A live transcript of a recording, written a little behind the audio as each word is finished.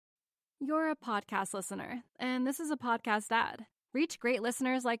You're a podcast listener, and this is a podcast ad. Reach great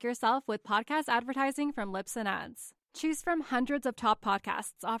listeners like yourself with podcast advertising from Libsyn Ads. Choose from hundreds of top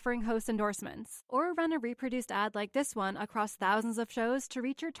podcasts offering host endorsements, or run a reproduced ad like this one across thousands of shows to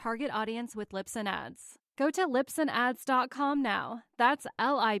reach your target audience with Libsyn Ads. Go to libsynads.com now. That's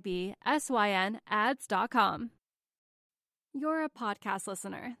LIBSYN ads.com. You're a podcast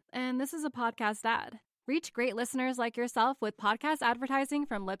listener, and this is a podcast ad. Reach great listeners like yourself with podcast advertising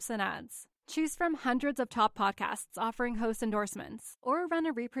from Libsyn Ads. Choose from hundreds of top podcasts offering host endorsements, or run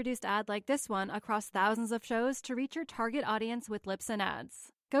a reproduced ad like this one across thousands of shows to reach your target audience with Libsyn Ads.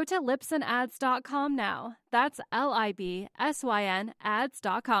 Go to libsynads.com now. That's LIBSYN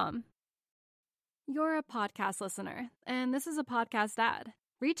ads.com. You're a podcast listener, and this is a podcast ad.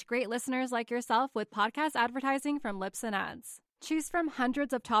 Reach great listeners like yourself with podcast advertising from Libsyn Ads. Choose from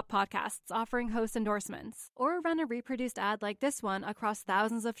hundreds of top podcasts offering host endorsements, or run a reproduced ad like this one across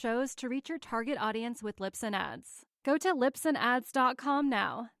thousands of shows to reach your target audience with Libsyn Ads. Go to libsynads.com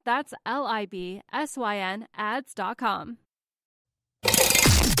now. That's LIBSYN ads.com.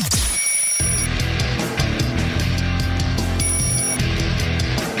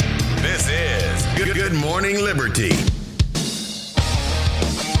 This is Good Morning Liberty.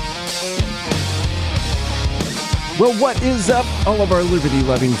 Well, what is up, all of our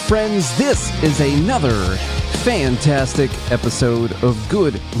liberty-loving friends? This is another fantastic episode of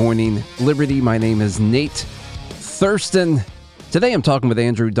Good Morning Liberty. My name is Nate Thurston. Today I'm talking with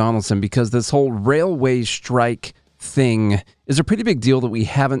Andrew Donaldson because this whole railway strike thing is a pretty big deal that we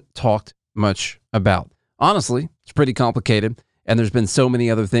haven't talked much about. Honestly, it's pretty complicated, and there's been so many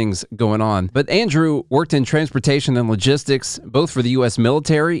other things going on. But Andrew worked in transportation and logistics, both for the U.S.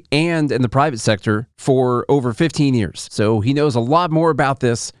 military and in the private sector for over 15 years. So he knows a lot more about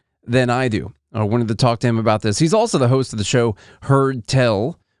this than I do. I wanted to talk to him about this. He's also the host of the show Heard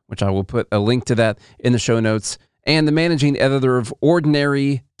Tell, which I will put a link to that in the show notes, and the managing editor of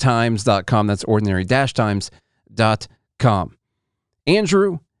OrdinaryTimes.com. That's ordinary-times.com.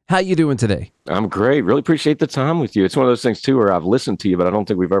 Andrew, how you doing today? I'm great. Really appreciate the time with you. It's one of those things, too, where I've listened to you, but I don't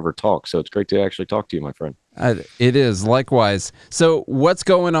think we've ever talked. So it's great to actually talk to you, my friend. It is. Likewise. So what's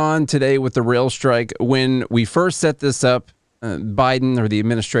going on today with the rail strike? When we first set this up, Biden or the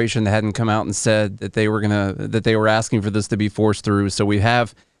administration hadn't come out and said that they were asking for this to be forced through. So we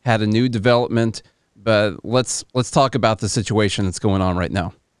have had a new development, but let's talk about the situation that's going on right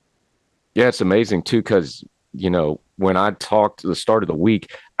now. Yeah, it's amazing, too, because, when I talked at the start of the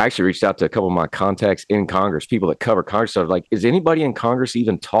week, I actually reached out to a couple of my contacts in Congress, people that cover Congress. I was like, is anybody in Congress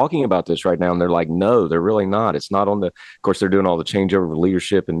even talking about this right now? And they're like, no, they're really not. It's not of course, they're doing all the changeover of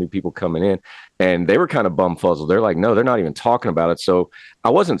leadership and new people coming in. And they were kind of bumfuzzled. They're like, no, they're not even talking about it. So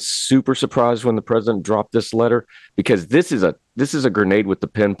I wasn't super surprised when the president dropped this letter, because this is a grenade with the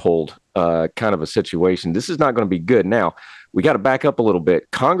pin pulled kind of a situation. This is not going to be good. Now, we got to back up a little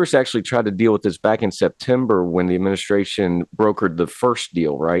bit. Congress actually tried to deal with this back in September when the administration brokered the first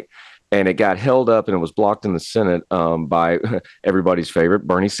deal, right? And it got held up and it was blocked in the Senate by everybody's favorite.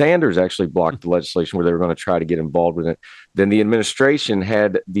 Bernie Sanders actually blocked the legislation where they were going to try to get involved with it. Then the administration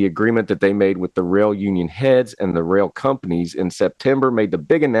had the agreement that they made with the rail union heads and the rail companies in September, made the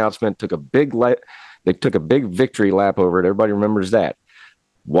big announcement, they took a big victory lap over it. Everybody remembers that.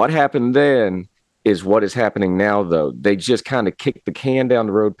 What happened then is what is happening now, though. They just kind of kicked the can down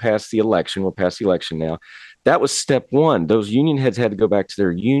the road past the election. We're past the election now. That was step one. Those union heads had to go back to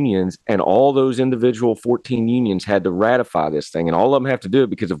their unions, and all those individual 14 unions had to ratify this thing. And all of them have to do it,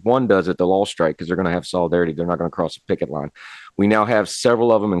 because if one does it, they'll all strike, because they're going to have solidarity. They're not going to cross a picket line. We now have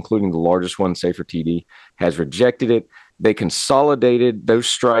several of them, including the largest one, Safer TD, has rejected it. They consolidated those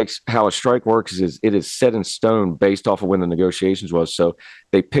strikes. How a strike works is it is set in stone based off of when the negotiations was. So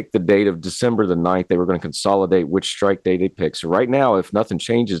they picked the date of December the 9th. They were going to consolidate which strike day they picked. So right now, if nothing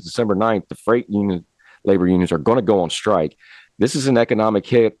changes, December 9th, the freight union, labor unions are going to go on strike. This is an economic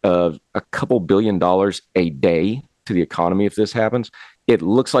hit of a couple $2 billion a day to the economy if this happens. It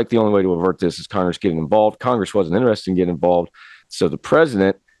looks like the only way to avert this is Congress getting involved. Congress wasn't interested in getting involved. So the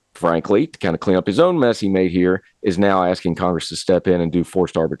president, frankly, to kind of clean up his own mess he made here, is now asking Congress to step in and do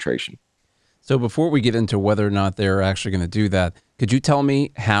forced arbitration. So before we get into whether or not they're actually going to do that, could you tell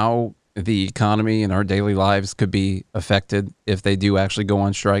me how the economy and our daily lives could be affected if they do actually go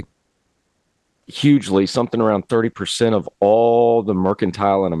on strike? Hugely. Something around 30% of all the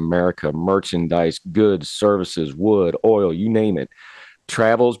mercantile in America, merchandise, goods, services, wood, oil, you name it,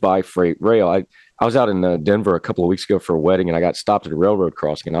 travels by freight rail. I was out in Denver a couple of weeks ago for a wedding, and I got stopped at a railroad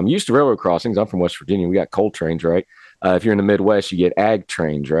crossing. And I'm used to railroad crossings. I'm from West Virginia. We got coal trains, right? If you're in the Midwest, you get ag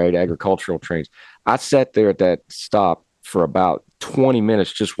trains, right? Agricultural trains. I sat there at that stop for about 20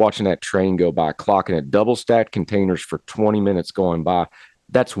 minutes just watching that train go by, clocking it, double stacked containers for 20 minutes going by.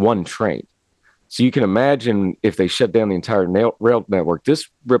 That's one train. So you can imagine if they shut down the entire rail network, this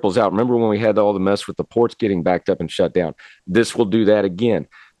ripples out. Remember when we had all the mess with the ports getting backed up and shut down? This will do that again.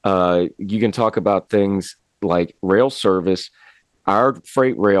 You can talk about things like rail service. Our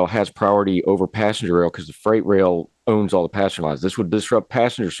freight rail has priority over passenger rail because the freight rail owns all the passenger lines. This would disrupt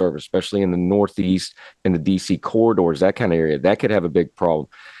passenger service, especially in the Northeast and the DC corridors, that kind of area. That could have a big problem.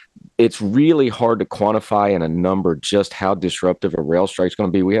 It's really hard to quantify in a number just how disruptive a rail strike is going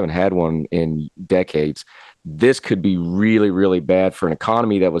to be. We haven't had one in decades. This could be really, really bad for an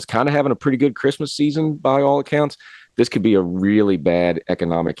economy that was kind of having a pretty good Christmas season by all accounts. This could be a really bad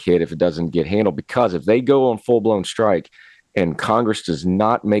economic hit if it doesn't get handled, because if they go on full-blown strike and Congress does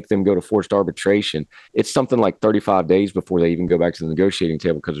not make them go to forced arbitration, it's something like 35 days before they even go back to the negotiating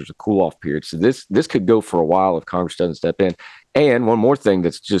table because there's a cool-off period. So this could go for a while if Congress doesn't step in. And one more thing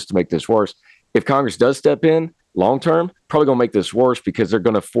that's just to make this worse, if Congress does step in long-term, probably going to make this worse because they're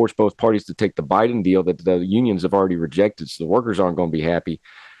going to force both parties to take the Biden deal that the unions have already rejected, so the workers aren't going to be happy.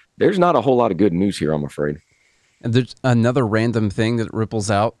 There's not a whole lot of good news here, I'm afraid. And there's another random thing that ripples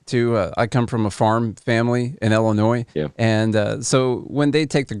out too. I come from a farm family in Illinois, and so when they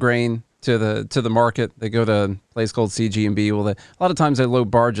take the grain to the market, they go to a place called CG&B. Well, a lot of times they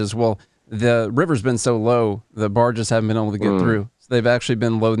load barges. Well, the river's been so low, the barges haven't been able to get through. So they've actually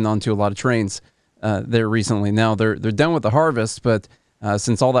been loading onto a lot of trains there recently. Now they're done with the harvest, but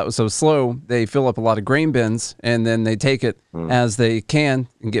since all that was so slow, they fill up a lot of grain bins and then they take it as they can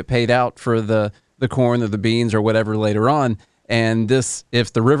and get paid out for the corn or the beans or whatever later on. And this,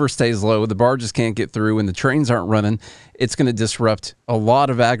 if the river stays low, the barges can't get through and the trains aren't running, it's going to disrupt a lot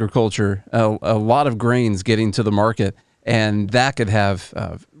of agriculture, a lot of grains getting to the market. And that could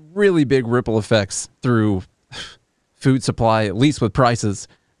have really big ripple effects through food supply, at least with prices,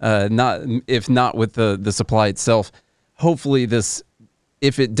 if not with the supply itself. Hopefully this,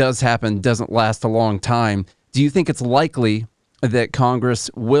 if it does happen, doesn't last a long time. Do you think it's likely that Congress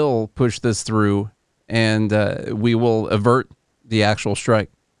will push this through and we will avert the actual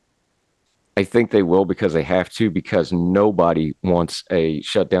strike? I think they will because they have to, because nobody wants a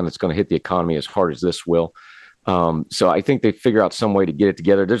shutdown that's going to hit the economy as hard as this will. So I think they figure out some way to get it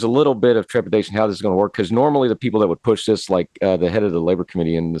together. There's a little bit of trepidation how this is going to work, because normally the people that would push this, like the head of the Labor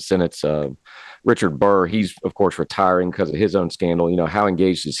Committee in the Senate's Richard Burr, he's, of course, retiring because of his own scandal. You know, how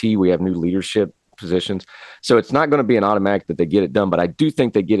engaged is he? We have new leadership positions. So it's not going to be an automatic that they get it done, but I do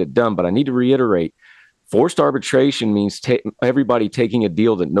think they get it done. But I need to reiterate, forced arbitration means everybody taking a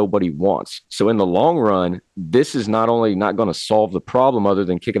deal that nobody wants. So in the long run, this is not only not going to solve the problem other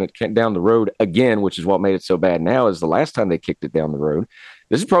than kicking it down the road again, which is what made it so bad now, is the last time they kicked it down the road.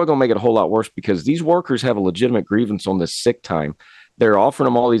 This is probably going to make it a whole lot worse because these workers have a legitimate grievance on this sick time. They're offering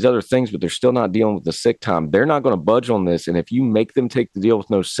them all these other things, but they're still not dealing with the sick time. They're not going to budge on this. And if you make them take the deal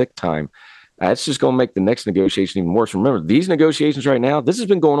with no sick time, that's just going to make the next negotiation even worse. Remember, these negotiations right now, this has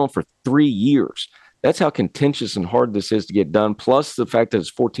been going on for 3 years. That's how contentious and hard this is to get done. Plus the fact that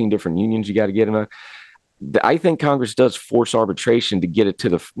it's 14 different unions you got to get in. I think Congress does force arbitration to get it to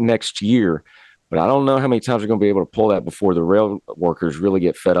the next year, but I don't know how many times they're going to be able to pull that before the rail workers really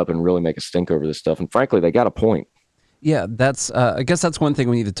get fed up and really make a stink over this stuff. And frankly, they got a point. Yeah, that's. I guess that's one thing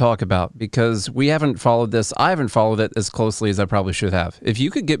we need to talk about because we haven't followed this. I haven't followed it as closely as I probably should have. If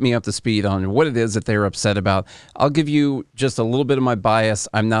you could get me up to speed on what it is that they're upset about, I'll give you just a little bit of my bias.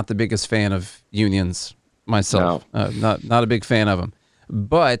 I'm not the biggest fan of unions myself. No. Not a big fan of them.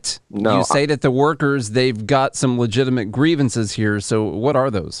 But you say that the workers, they've got some legitimate grievances here. So what are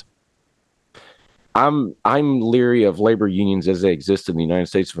those? I'm leery of labor unions as they exist in the United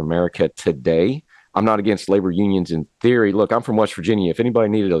States of America today. I'm not against labor unions in theory. Look, I'm from West Virginia. If anybody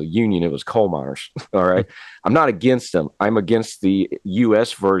needed a union, it was coal miners. All right. I'm not against them. I'm against the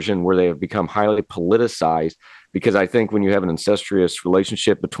U.S. version where they have become highly politicized, because I think when you have an incestuous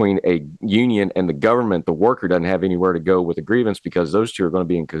relationship between a union and the government, the worker doesn't have anywhere to go with a grievance because those two are going to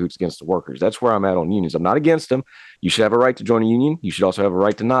be in cahoots against the workers. That's where I'm at on unions. I'm not against them. You should have a right to join a union. You should also have a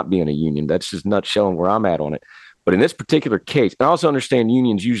right to not be in a union. That's just nutshelling where I'm at on it. But in this particular case, I also understand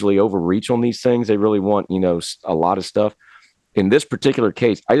unions usually overreach on these things. They really want, a lot of stuff. In this particular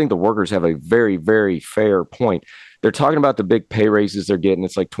case, I think the workers have a very, very fair point. They're talking about the big pay raises they're getting.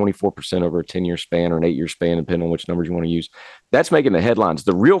 It's like 24% over a 10-year span or an 8-year span, depending on which numbers you want to use. That's making the headlines.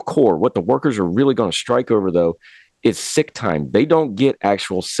 The real core, what the workers are really going to strike over, though, is sick time. They don't get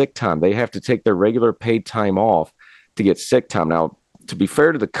actual sick time. They have to take their regular paid time off to get sick time. Now, to be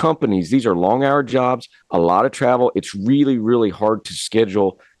fair to the companies, these are long-hour jobs, a lot of travel. It's really, really hard to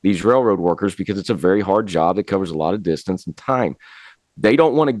schedule these railroad workers because it's a very hard job that covers a lot of distance and time. They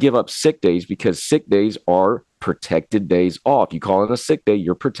don't want to give up sick days because sick days are protected days off. You call in a sick day,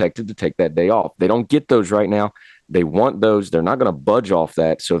 you're protected to take that day off. They don't get those right now. They want those. They're not going to budge off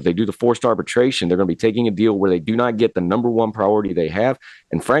that. So if they do the forced arbitration, they're going to be taking a deal where they do not get the number one priority they have.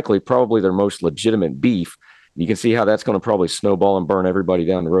 And frankly, probably their most legitimate beef. You can see how that's going to probably snowball and burn everybody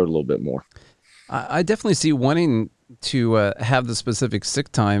down the road a little bit more. I definitely see wanting to have the specific sick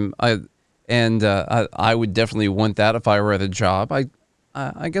time. I would definitely want that if I were at a job.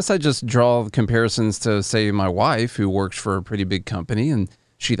 I guess I just draw comparisons to, say, my wife, who works for a pretty big company, and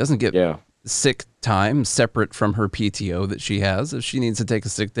she doesn't get sick time separate from her PTO that she has. If she needs to take a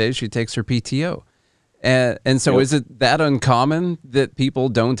sick day, she takes her PTO. And so is it that uncommon that people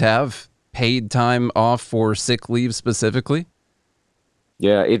don't have paid time off for sick leave specifically?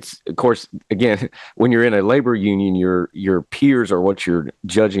 Yeah, it's, of course, again, when you're in a labor union, your peers are what you're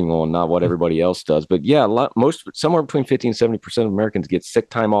judging on, not what everybody else does. But yeah, somewhere between 50 and 70% of Americans get sick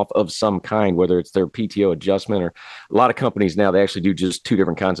time off of some kind, whether it's their PTO adjustment, or a lot of companies now, they actually do just two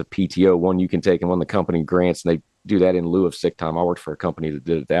different kinds of PTO. One you can take and one the company grants, and they do that in lieu of sick time. I worked for a company that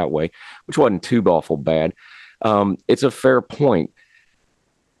did it that way, which wasn't too awful bad. It's a fair point.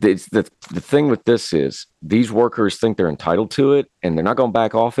 It's the thing with this is these workers think they're entitled to it, and they're not going to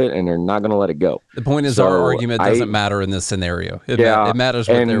back off it, and they're not going to let it go. The point is, our argument doesn't matter in this scenario. It matters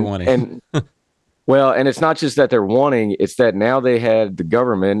what they're wanting. And it's not just that they're wanting, it's that now they had the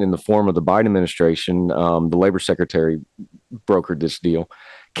government in the form of the Biden administration, the labor secretary brokered this deal,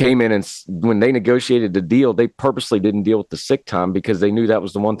 came in, and when they negotiated the deal, they purposely didn't deal with the sick time because they knew that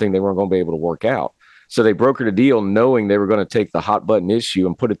was the one thing they weren't going to be able to work out. So they brokered a deal knowing they were going to take the hot button issue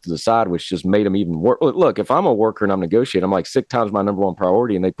and put it to the side, which just made them even worse. Look, if I'm a worker and I'm negotiating, I'm like, sick time's my number one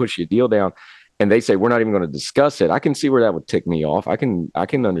priority, and they push you a deal down and they say, we're not even going to discuss it. I can see where that would tick me off. I can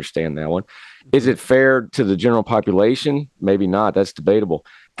understand that one. Is it fair to the general population? Maybe not. That's debatable.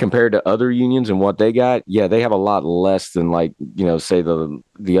 Compared to other unions and what they got, yeah, they have a lot less than, like, say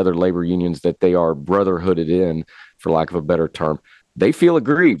the other labor unions that they are brotherhooded in, for lack of a better term. They feel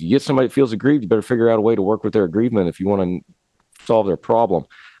aggrieved. You get somebody that feels aggrieved, you better figure out a way to work with their aggrievement if you want to solve their problem.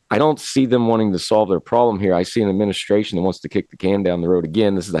 I don't see them wanting to solve their problem here. I see an administration that wants to kick the can down the road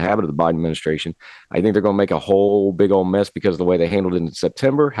again. This is the habit of the Biden administration. I think they're going to make a whole big old mess because of the way they handled it in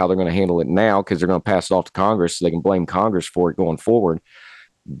September, how they're going to handle it now, because they're going to pass it off to Congress so they can blame Congress for it going forward.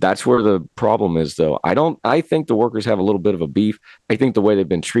 That's where the problem is, though. I think the workers have a little bit of a beef. I think the way they've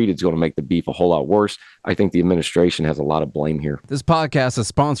been treated is going to make the beef a whole lot worse. I think the administration has a lot of blame here. This podcast is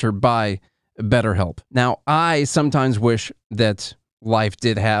sponsored by BetterHelp. Now, I sometimes wish that life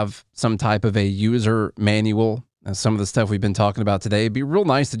did have some type of a user manual. Some of the stuff we've been talking about today, it'd be real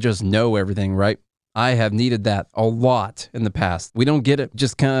nice to just know everything, right? I have needed that a lot in the past. We don't get it.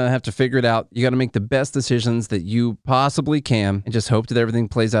 Just kind of have to figure it out. You got to make the best decisions that you possibly can and just hope that everything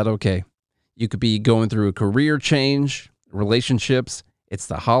plays out okay. You could be going through a career change, relationships. It's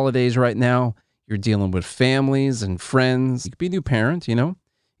the holidays right now. You're dealing with families and friends. You could be a new parent, You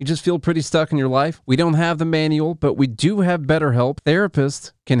just feel pretty stuck in your life. We don't have the manual, but we do have BetterHelp.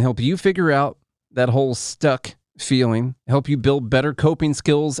 Therapists can help you figure out that whole stuck feeling, help you build better coping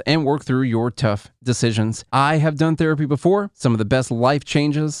skills and work through your tough decisions. I have done therapy before. Some of the best life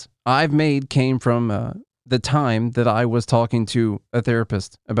changes I've made came from the time that I was talking to a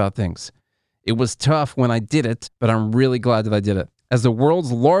therapist about things. It was tough when I did it, but I'm really glad that I did it. As the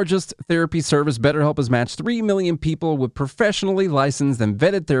world's largest therapy service, BetterHelp has matched 3 million people with professionally licensed and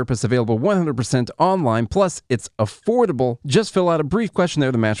vetted therapists available 100% online. Plus, it's affordable. Just fill out a brief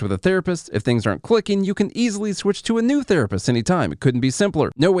questionnaire to match with a therapist. If things aren't clicking, you can easily switch to a new therapist anytime. It couldn't be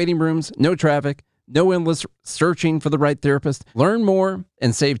simpler. No waiting rooms, no traffic, no endless searching for the right therapist. Learn more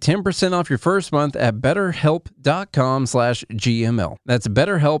and save 10% off your first month at betterhelp.com/GML. That's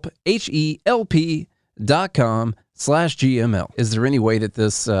BetterHelp, HELP.com/GML. Is there any way that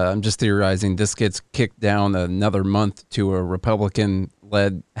this, I'm just theorizing, this gets kicked down another month to a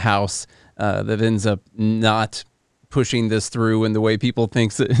Republican-led House that ends up not pushing this through in the way people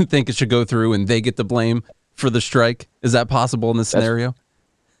think it should go through, and they get the blame for the strike? Is that possible in this scenario?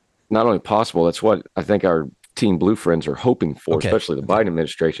 Not only possible, that's what I think our Team Blue friends are hoping for, especially the Biden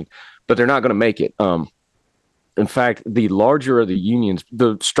administration, but they're not going to make it. In fact, the larger of the unions,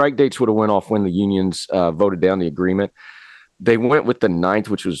 the strike dates would have went off when the unions voted down the agreement. They went with the 9th,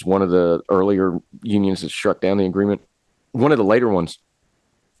 which was one of the earlier unions that struck down the agreement. One of the later ones,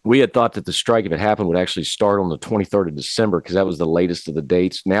 we had thought that the strike, if it happened, would actually start on the 23rd of December because that was the latest of the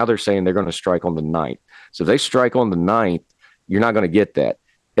dates. Now they're saying they're going to strike on the 9th. So if they strike on the 9th, you're not going to get that.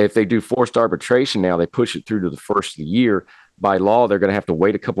 If they do forced arbitration now, they push it through to the first of the year. by law, they're going to have to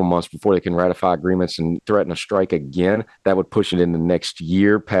wait a couple months before they can ratify agreements and threaten a strike again. That would push it into next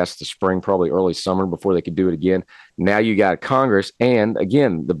year, past the spring, probably early summer, before they could do it again. Now you got Congress. And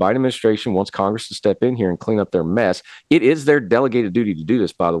again, the Biden administration wants Congress to step in here and clean up their mess. It is their delegated duty to do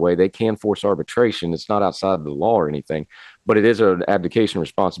this, by the way. They can force arbitration. It's not outside of the law or anything, but it is an abdication of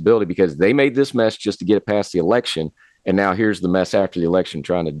responsibility because they made this mess just to get it past the election. And now here's the mess after the election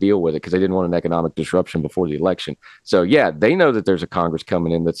trying to deal with it because they didn't want an economic disruption before the election. So, yeah, they know that there's a Congress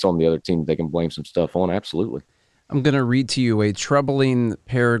coming in that's on the other team that they can blame some stuff on. Absolutely. I'm going to read to you a troubling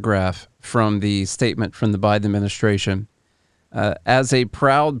paragraph from the statement from the Biden administration. As a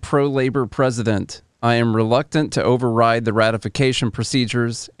proud pro-labor president, I am reluctant to override the ratification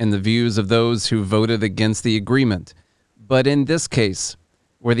procedures and the views of those who voted against the agreement. But in this case,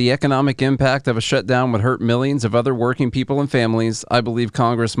 where the economic impact of a shutdown would hurt millions of other working people and families, I believe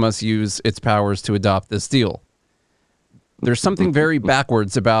Congress must use its powers to adopt this deal. There's something very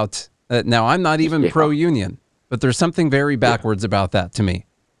backwards about, now I'm not even pro-union, but there's something very backwards about that to me.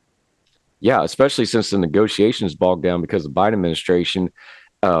 Yeah, especially since the negotiations bogged down because the Biden administration,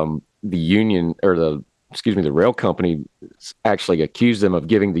 the union or the rail company actually accused them of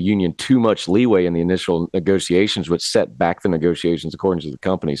giving the union too much leeway in the initial negotiations, which set back the negotiations according to the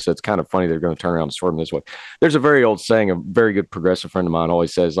company. So it's kind of funny they're going to turn around and swerve them this way. There's a very old saying, a very good progressive friend of mine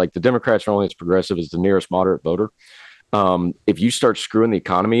always says, like, the Democrats are only as progressive as the nearest moderate voter. If you start screwing the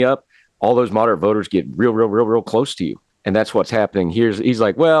economy up, all those moderate voters get real close to you. And that's what's happening here. He's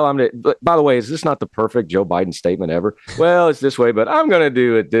like, well, by the way, is this not the perfect Joe Biden statement ever? Well, it's this way, but I'm going to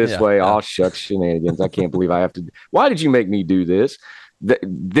do it this way. Oh, shucks, shenanigans. I can't believe I have to. Why did you make me do this?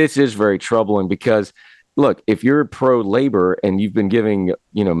 This is very troubling because, look, if you're pro-labor and you've been giving,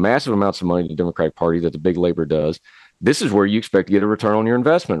 massive amounts of money to the Democratic Party that the big labor does, this is where you expect to get a return on your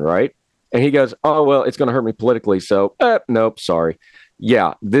investment, right? And he goes, oh, well, it's going to hurt me politically. So, nope, sorry.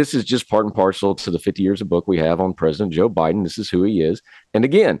 Yeah, this is just part and parcel to the 50 years of book we have on President Joe Biden. This is who he is. And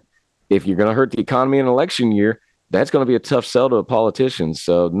again, if you're going to hurt the economy in an election year, that's going to be a tough sell to a politician.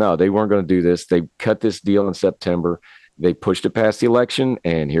 So, no, they weren't going to do this. They cut this deal in September. They pushed it past the election,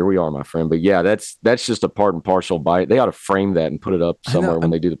 and here we are, my friend. But, yeah, that's just a part and parcel bite. They ought to frame that and put it up somewhere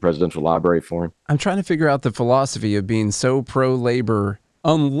when they do the presidential library for him. I'm trying to figure out the philosophy of being so pro-labor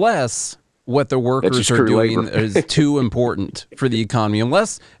unless what the workers are doing is too important for the economy.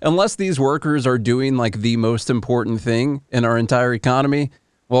 Unless these workers are doing like the most important thing in our entire economy,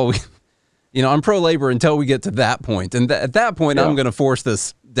 well, I'm pro-labor until we get to that point. And at that point, I'm going to force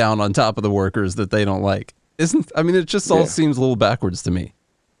this down on top of the workers that they don't like. It just all seems a little backwards to me.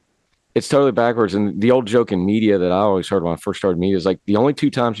 It's totally backwards. And the old joke in media that I always heard when I first started media is like the only two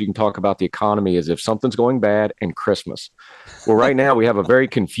times you can talk about the economy is if something's going bad and Christmas. Well, right now we have a very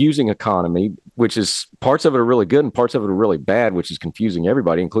confusing economy, which is parts of it are really good and parts of it are really bad, which is confusing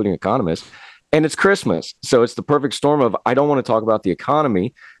everybody, including economists. And it's Christmas. So it's the perfect storm of, I don't want to talk about the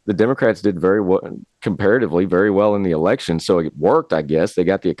economy. The Democrats did very well, comparatively very well in the election. So it worked, I guess. They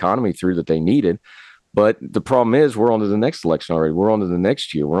got the economy through that they needed. But the problem is we're on to the next election already. We're on to the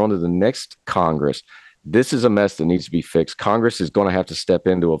next year. We're on to the next Congress. This is a mess that needs to be fixed. Congress is going to have to step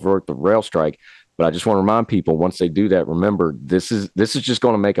in to avert the rail strike. But I just want to remind people, once they do that, remember, this is just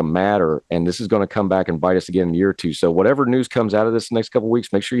going to make them madder, and this is going to come back and bite us again in a year or two. So whatever news comes out of this next couple of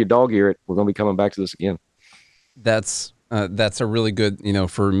weeks, make sure you dog ear it. We're going to be coming back to this again. That's a really good,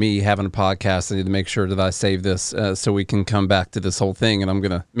 for me having a podcast, I need to make sure that I save this so we can come back to this whole thing. And I'm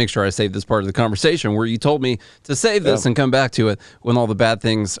going to make sure I save this part of the conversation where you told me to save this and come back to it when all the bad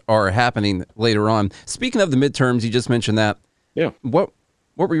things are happening later on. Speaking of the midterms, you just mentioned that. Yeah.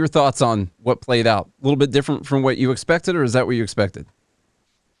 What were your thoughts on what played out? A little bit different from what you expected, or is that what you expected?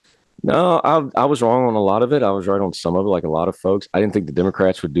 No, I was wrong on a lot of it. I was right on some of it, like a lot of folks. I didn't think the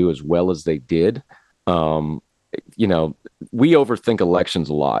Democrats would do as well as they did. We overthink elections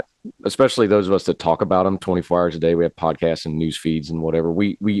a lot, especially those of us that talk about them 24 hours a day. We have podcasts and news feeds and whatever.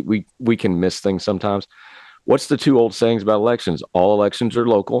 We can miss things sometimes. What's the two old sayings about elections? All elections are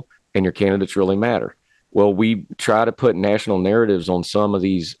local and your candidates really matter. Well, we try to put national narratives on some of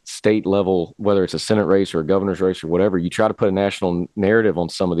these state level, whether it's a Senate race or a governor's race or whatever. You try to put a national narrative on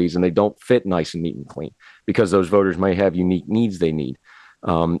some of these and they don't fit nice and neat and clean because those voters may have unique needs they need.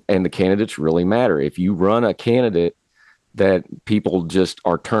 And the candidates really matter. If you run a candidate that people just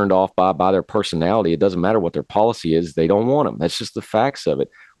are turned off by their personality, it doesn't matter what their policy is. They don't want them. That's just the facts of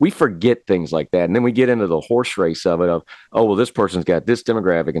it. We forget things like that. And then we get into the horse race of it of, oh, well, this person's got this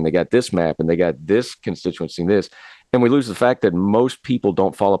demographic and they got this map and they got this constituency and this. And we lose the fact that most people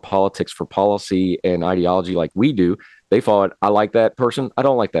don't follow politics for policy and ideology like we do. They follow it. I like that person. I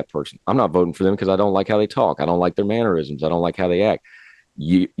don't like that person. I'm not voting for them because I don't like how they talk. I don't like their mannerisms. I don't like how they act.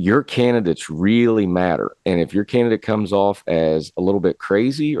 Your candidates really matter. And if your candidate comes off as a little bit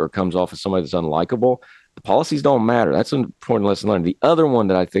crazy or comes off as somebody that's unlikable, the policies don't matter. That's an important lesson learned. The other one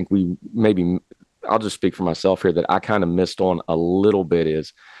that I think we maybe, I'll just speak for myself here, that I kind of missed on a little bit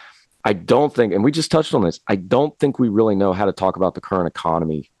is I don't think, and we just touched on this, I don't think we really know how to talk about the current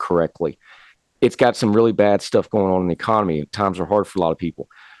economy correctly. It's got some really bad stuff going on in the economy. Times are hard for a lot of people.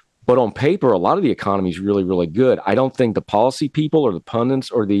 But on paper, a lot of the economy is really, really good. I don't think the policy people or the pundits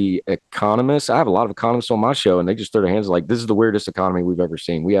or the economists, I have a lot of economists on my show, and they just throw their hands like, this is the weirdest economy we've ever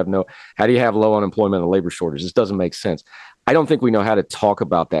seen. How do you have low unemployment and labor shortage? This doesn't make sense. I don't think we know how to talk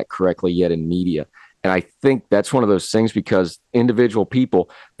about that correctly yet in media. And I think that's one of those things because individual people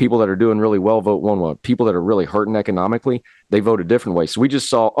that are doing really well vote one way. People that are really hurting economically, they vote a different way. So we just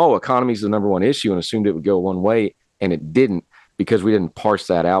saw, economy is the number one issue and assumed it would go one way, and it didn't because we didn't parse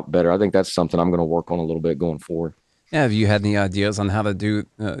that out better. I think that's something I'm going to work on a little bit going forward. Yeah, have you had any ideas on how to do,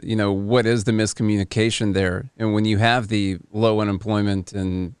 what is the miscommunication there? And when you have the low unemployment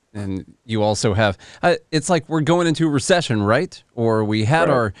and you also have, it's like we're going into a recession, right? Or we had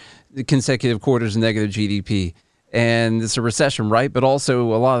our consecutive quarters of negative GDP, and it's a recession, right? But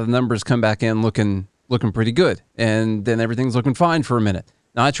also a lot of the numbers come back in looking pretty good, and then everything's looking fine for a minute.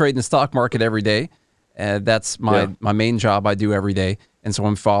 Now I trade in the stock market every day. That's my main job I do every day, and so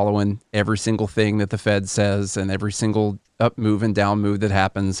I'm following every single thing that the Fed says and every single up move and down move that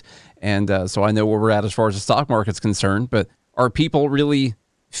happens, and so I know where we're at as far as the stock market's concerned. But are people really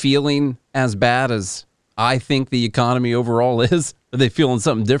feeling as bad as I think the economy overall is? Are they feeling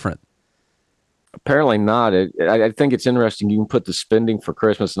something different? Apparently not. I think it's interesting. You can put the spending for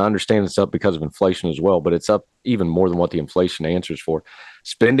Christmas, and I understand it's up because of inflation as well, but it's up even more than what the inflation answers for.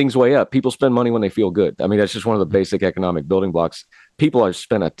 Spending's way up. People spend money when they feel good. I mean, that's just one of the basic economic building blocks. People have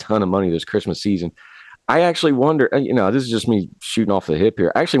spent a ton of money this Christmas season. I actually wonder, this is just me shooting off the hip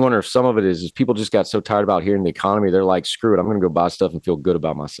here. I actually wonder if some of it is people just got so tired about hearing the economy. They're like, screw it, I'm going to go buy stuff and feel good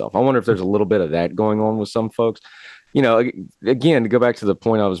about myself. I wonder if there's a little bit of that going on with some folks. Again, to go back to the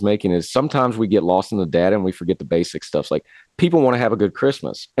point I was making is sometimes we get lost in the data and we forget the basic stuff. Like people want to have a good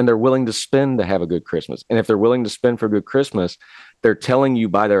Christmas and they're willing to spend to have a good Christmas. And if they're willing to spend for a good Christmas, they're telling you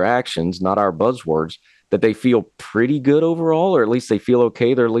by their actions, not our buzzwords, that they feel pretty good overall, or at least they feel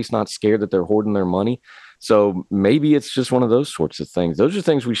okay. They're at least not scared that they're hoarding their money. So maybe it's just one of those sorts of things. Those are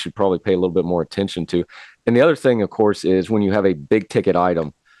things we should probably pay a little bit more attention to. And the other thing, of course, is when you have a big ticket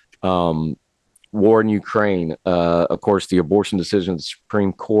item, war in Ukraine, of course, the abortion decision of the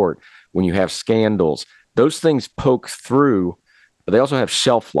Supreme Court, when you have scandals, those things poke through, but they also have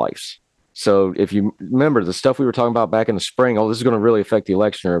shelf lives. So if you remember the stuff we were talking about back in the spring, this is going to really affect the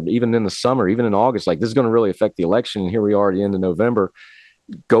election, or even in the summer, even in August, like this is going to really affect the election. And here we are at the end of November.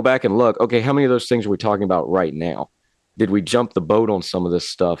 Go back and look, okay, how many of those things are we talking about right now? Did we jump the boat on some of this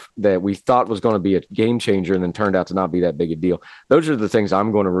stuff that we thought was going to be a game changer and then turned out to not be that big a deal? Those are the things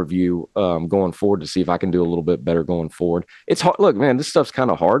I'm going to review going forward to see if I can do a little bit better going forward. It's hard. Look, man, this stuff's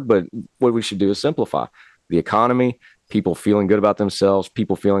kind of hard, but what we should do is simplify the economy, people feeling good about themselves,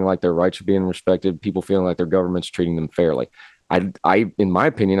 people feeling like their rights are being respected, people feeling like their government's treating them fairly. I in my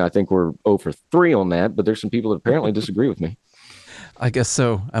opinion, I think we're 0 for 3 on that, but there's some people that apparently disagree with me. I guess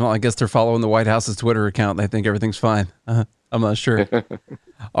so. I guess they're following the White House's Twitter account. They think everything's fine. I'm not sure.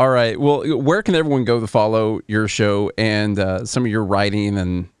 All right. Well, where can everyone go to follow your show and some of your writing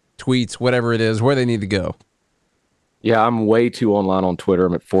and tweets, whatever it is, where they need to go? Yeah, I'm way too online on Twitter.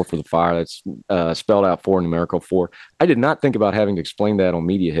 I'm at 4 for the Fire. That's spelled out 4 numerical 4. I did not think about having to explain that on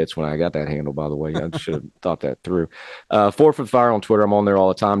Media Hits when I got that handle, by the way. I should have thought that through. 4 for the Fire on Twitter. I'm on there all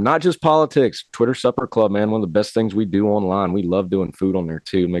the time. Not just politics. Twitter Supper Club, man. One of the best things we do online. We love doing food on there,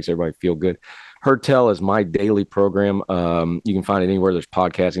 too. It makes everybody feel good. Heard Tell is my daily program. You can find it anywhere there's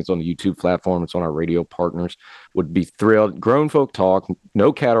podcasting. It's on the YouTube platform. It's on our radio partners. Would be thrilled. Grown folk talk.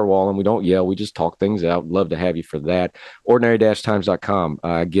 No caterwauling. We don't yell. We just talk things out. Love to have you for that. Ordinary-times.com.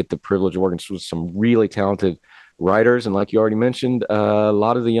 I get the privilege of working with some really talented writers. And like you already mentioned, a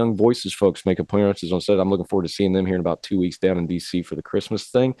lot of the Young Voices folks make appearances on set. I'm looking forward to seeing them here in about 2 weeks down in D.C. for the Christmas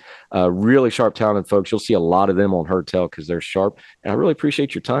thing. Really sharp, talented folks. You'll see a lot of them on Heard Tell because they're sharp. And I really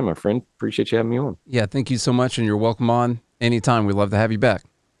appreciate your time, my friend. Appreciate you having me on. Yeah, thank you so much. And you're welcome on anytime. We'd love to have you back.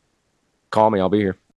 Call me. I'll be here.